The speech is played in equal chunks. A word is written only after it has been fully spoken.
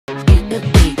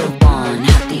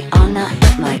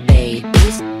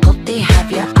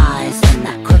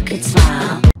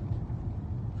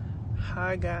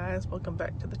Hi guys, welcome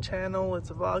back to the channel. It's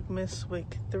Vlogmas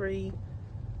week 3.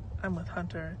 I'm with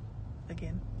Hunter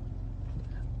again.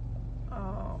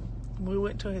 We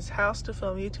went to his house to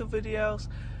film YouTube videos.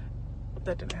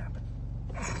 That didn't happen.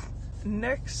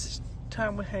 Next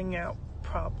time we hang out,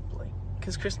 probably,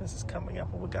 because Christmas is coming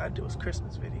up and we gotta do his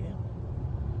Christmas video.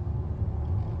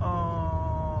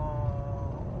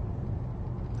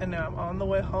 And now I'm on the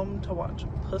way home to watch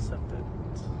Puss in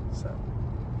Boots, so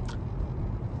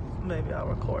maybe I'll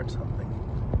record something.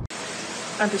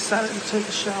 I decided to take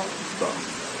a shower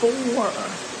before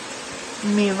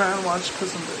me and Ryan watch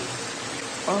Puss in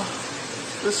Boots. Oh,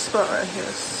 this spot right here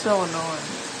is so annoying.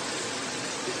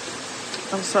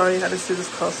 I'm sorry you had to see this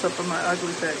close up of my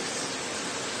ugly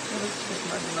face. What is with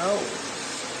my nose?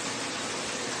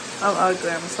 I'm ugly,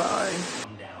 I'm sorry.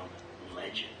 Down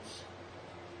legends.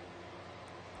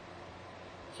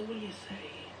 So what do you say?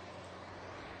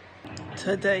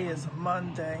 Today is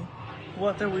Monday.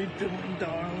 What are we doing,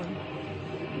 darling?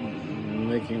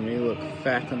 Making me look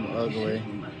fat and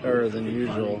uglier than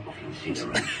usual.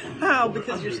 How?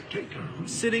 Because you're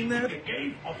sitting there?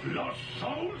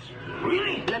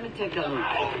 Really? Let me take a look.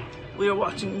 We are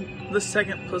watching the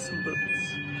second Puss in Boots.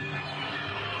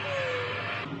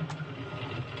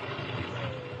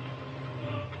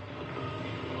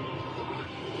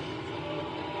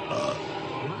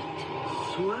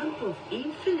 Swamp of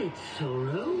infinite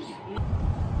sorrows?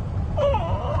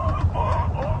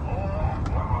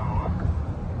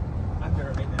 I've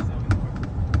never made that sound before.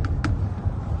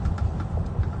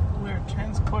 We're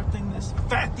transporting these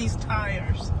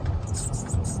tires.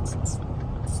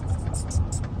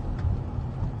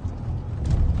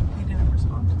 He didn't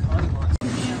respond to Connie once.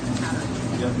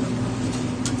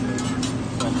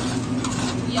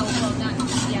 Yeah, well, not,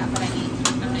 yeah, but I mean,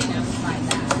 I'm not gonna buy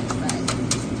that, but.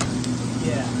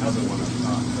 Yeah. I don't want to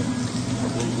talk, but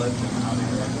we'll let them out of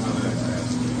here. Like another address.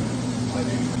 Let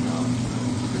them out.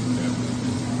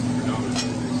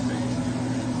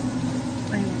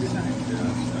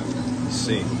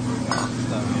 See.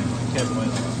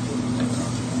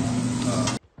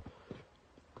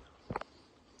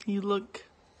 You look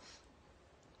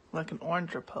like an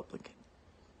orange Republican.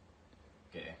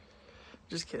 Okay.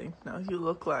 Just kidding. No, you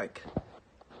look like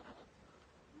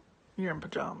you're in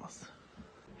pajamas.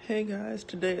 Hey guys,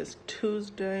 today is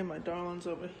Tuesday. My darling's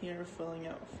over here filling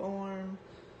out a form.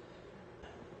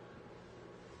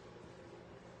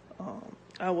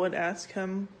 I would ask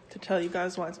him to tell you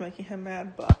guys why it's making him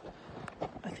mad, but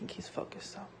I think he's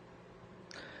focused, so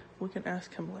we can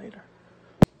ask him later.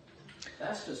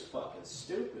 That's just fucking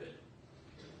stupid.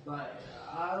 Like,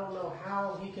 I don't know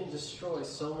how he can destroy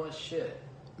so much shit.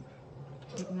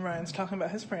 Ryan's talking about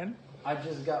his friend. I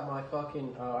just got my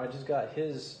fucking, I just got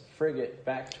his frigate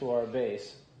back to our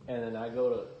base, and then I go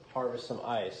to harvest some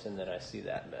ice, and then I see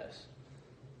that mess.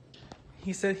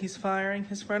 He said he's firing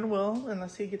his friend Will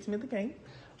unless he gets me the game.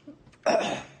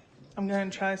 I'm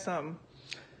gonna try some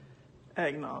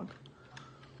eggnog.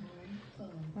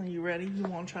 Are you ready? You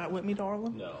want to try it with me,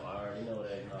 darling? No, I already know what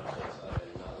eggnog tastes like. I do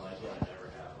not like it. I never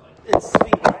have liked it. It's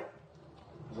sweet, right?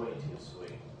 Way too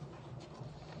sweet.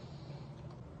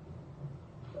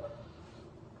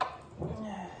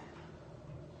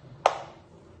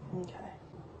 Okay.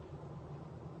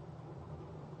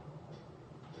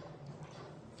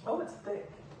 Oh, it's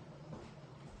thick.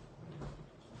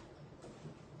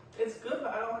 It's good,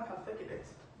 but I don't like how thick it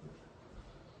is.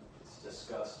 It's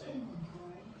disgusting.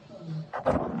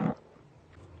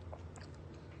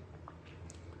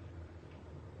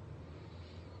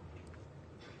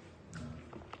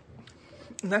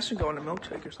 That should go in a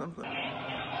milkshake or something.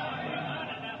 I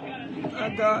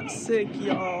got sick,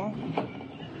 y'all.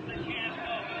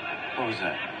 What was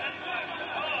that?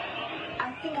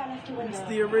 I think I left you in It's the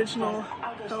the original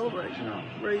I'll go see.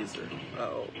 Hellraiser.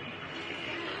 Oh.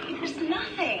 There's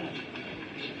nothing.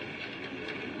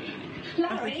 I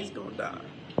think he's gonna die.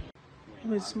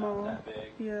 He's small. That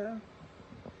big. Yeah.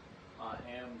 I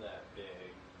am that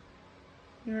big.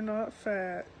 You're not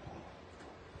fat.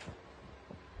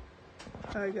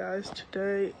 Hi guys,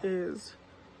 today is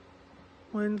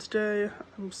Wednesday.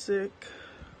 I'm sick.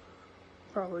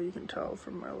 Probably you can tell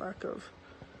from my lack of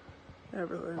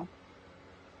everything.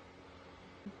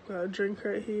 Got a drink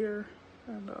right here,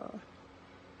 and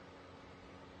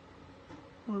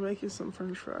we're making some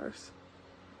french fries.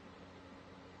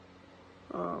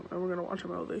 And we're gonna watch a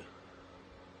movie.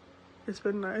 It's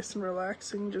been nice and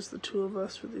relaxing, just the two of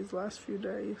us for these last few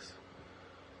days.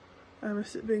 I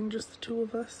miss it being just the two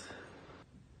of us.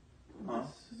 Huh?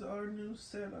 This is our new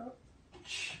setup.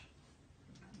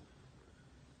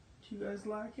 Do you guys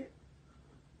like it?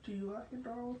 Do you like it,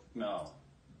 darling? No.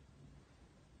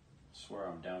 swear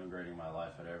I'm downgrading my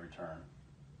life at every turn.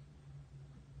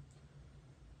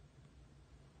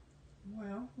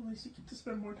 Well, at least you get to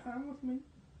spend more time with me.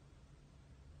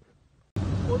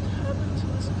 What happened to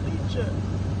this creature?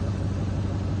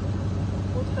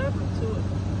 What happened to it?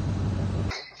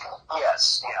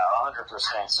 Yes, yeah,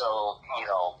 100%. So, you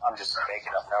know, I'm just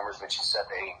making up numbers, but you said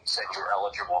they said you were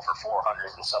eligible for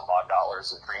 $400 and some odd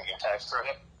dollars in premium tax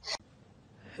credit.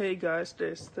 Hey guys,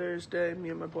 today's Thursday. Me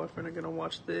and my boyfriend are gonna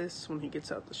watch this when he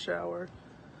gets out the shower.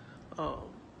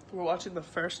 We're watching the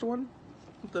first one,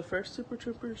 the first Super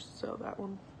Troopers, so that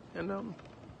one, and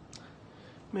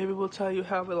maybe we'll tell you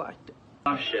how we liked it.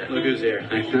 Oh shit! Look who's here.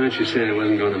 I thought you said I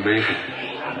wasn't going to make it.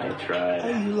 I tried.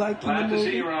 Are you liking the Glad to see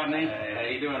movie? you, Rodney. Hey, how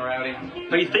you doing, Rowdy?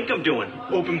 How you think I'm doing?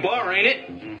 Open bar, ain't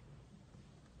it?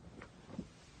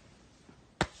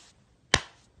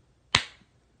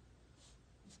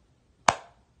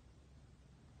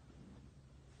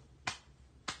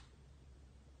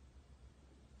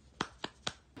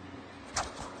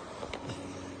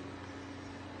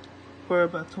 We're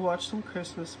about to watch some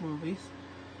Christmas movies.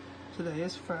 Today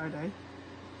is Friday.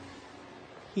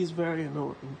 He's very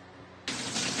annoying.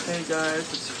 Hey guys,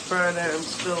 it's Friday. I'm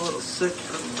still a little sick.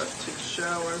 I'm about to take a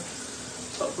shower.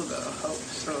 Hopefully that'll help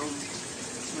some.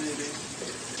 Maybe.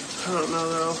 I don't know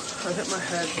though. I hit my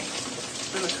head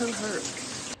and it kind of hurt.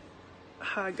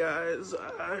 Hi guys.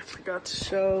 I forgot to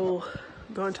show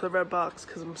going to the red box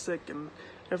because I'm sick and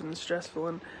everything's stressful,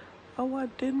 and oh, I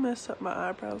did mess up my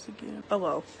eyebrows again. Oh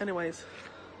well. Anyways,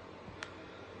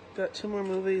 got 2 more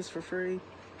movies for free.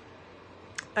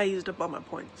 I used up all my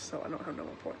points, so I don't have no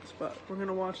more points. But we're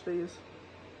gonna watch these: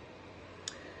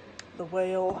 The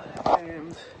Whale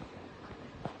and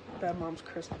Bad Mom's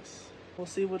Christmas. We'll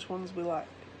see which ones we like.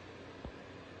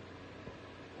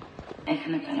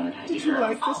 Did you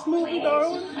like this movie,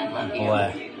 darling?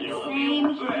 Black.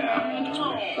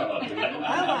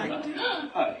 I liked it.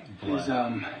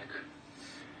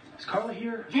 Is Carla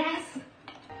here? Yes.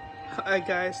 Hi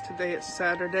guys, today is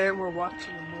Saturday and we're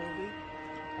watching a movie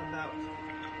about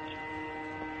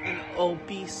an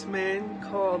obese man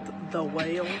called The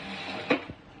Whale.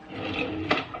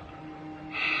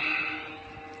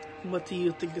 What do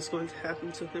you think is going to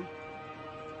happen to him?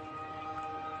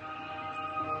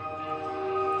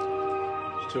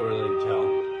 It's too early to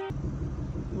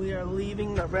tell. We are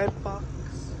leaving the red box,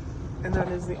 and that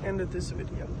is the end of this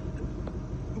video.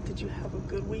 Did you have a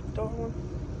good week, darling?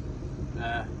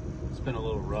 It's been a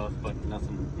little rough, but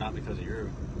not because of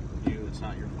you. It's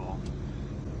not your fault.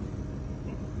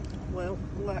 Well,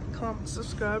 like, comment,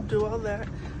 subscribe, do all that.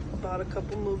 Bought a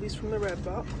couple movies from the red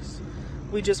box.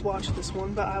 We just watched this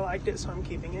one, but I liked it, so I'm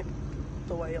keeping it.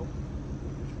 The Whale.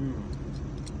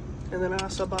 And then I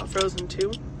also bought Frozen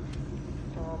 2.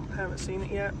 Haven't seen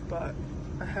it yet, but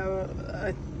I have.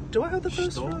 Do I have the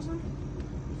first Still? Frozen?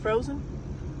 Frozen?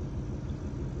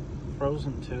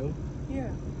 Frozen 2?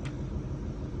 Yeah.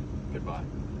 Goodbye.